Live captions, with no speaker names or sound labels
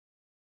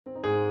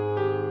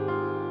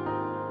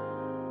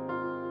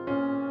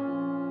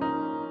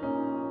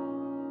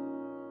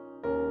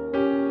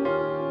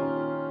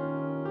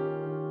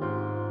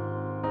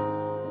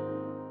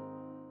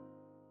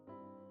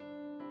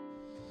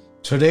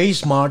Today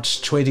is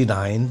March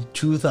 29,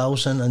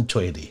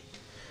 2020.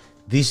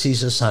 This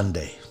is a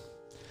Sunday.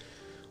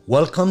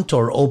 Welcome to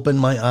our Open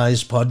My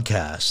Eyes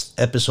podcast,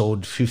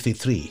 episode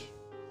 53.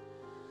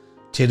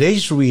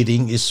 Today's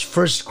reading is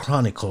 1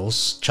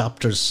 Chronicles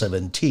chapter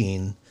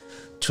 17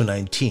 to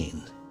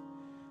 19.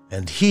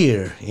 And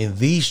here in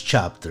these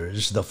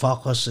chapters, the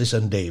focus is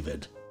on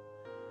David.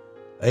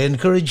 I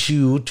encourage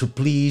you to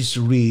please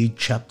read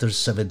chapter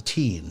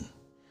 17,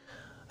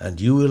 and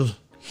you will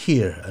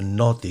hear and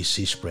notice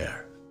his prayer.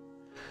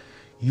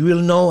 You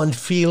will know and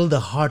feel the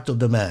heart of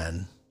the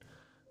man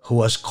who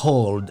was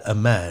called a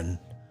man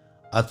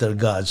after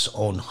God's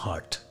own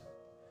heart.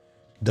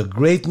 The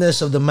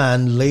greatness of the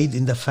man laid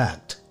in the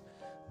fact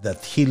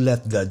that he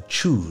let God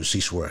choose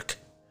his work.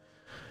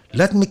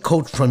 Let me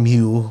quote from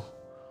you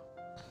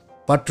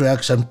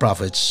Patriarchs and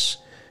Prophets,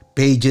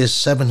 pages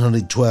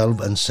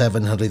 712 and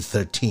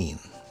 713.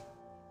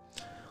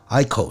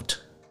 I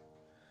quote,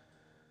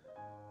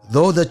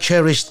 "Though the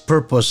cherished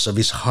purpose of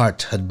his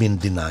heart had been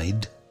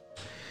denied,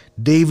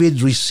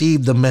 David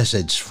received the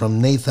message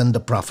from Nathan the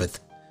prophet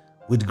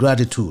with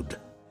gratitude,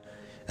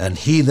 and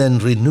he then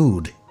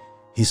renewed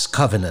his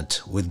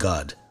covenant with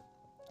God.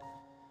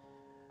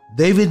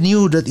 David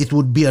knew that it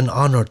would be an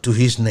honor to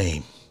his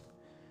name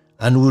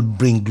and would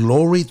bring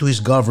glory to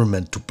his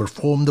government to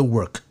perform the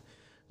work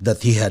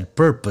that he had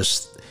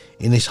purposed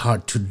in his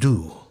heart to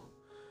do,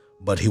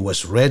 but he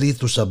was ready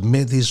to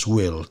submit his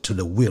will to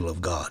the will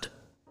of God.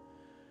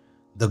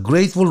 The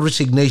grateful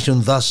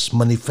resignation thus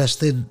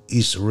manifested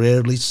is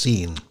rarely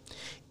seen,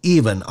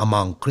 even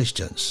among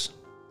Christians.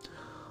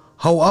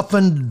 How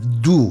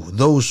often do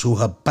those who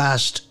have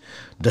passed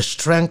the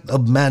strength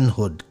of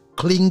manhood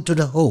cling to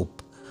the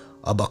hope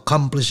of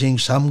accomplishing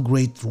some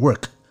great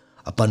work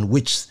upon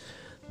which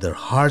their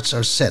hearts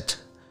are set,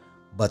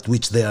 but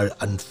which they are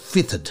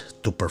unfitted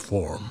to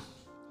perform?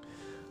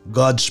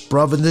 God's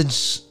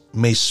providence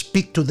may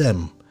speak to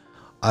them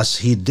as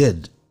he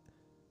did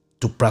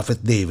to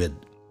Prophet David,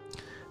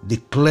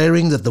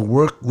 declaring that the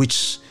work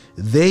which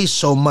they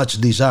so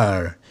much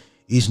desire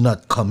is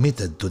not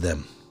committed to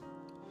them.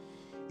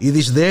 It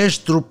is theirs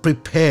to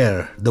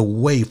prepare the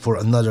way for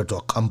another to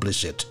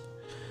accomplish it.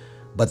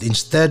 But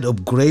instead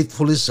of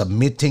gratefully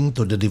submitting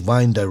to the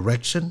divine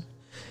direction,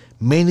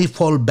 many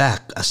fall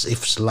back as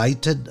if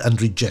slighted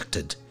and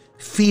rejected,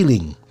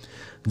 feeling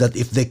that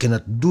if they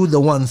cannot do the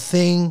one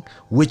thing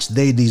which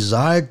they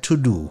desire to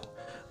do,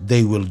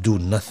 they will do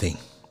nothing.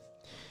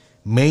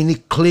 Many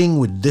cling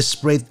with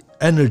desperate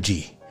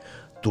energy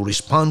to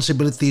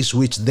responsibilities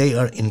which they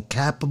are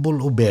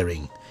incapable of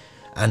bearing,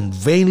 and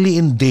vainly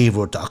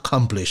endeavor to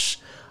accomplish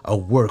a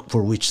work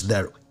for which they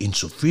are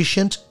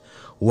insufficient,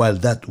 while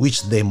that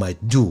which they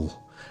might do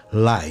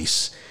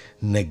lies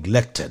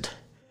neglected."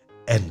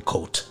 End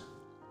quote.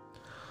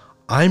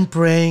 I'm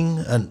praying,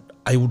 and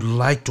I would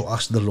like to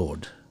ask the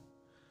Lord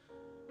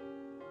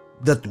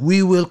that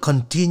we will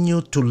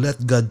continue to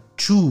let God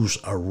choose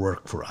our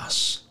work for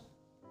us.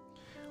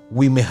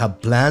 We may have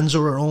plans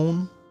of our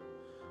own,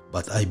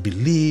 but I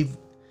believe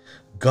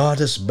God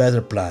has better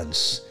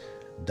plans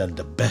than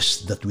the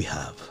best that we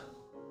have.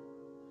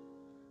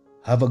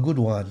 Have a good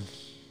one.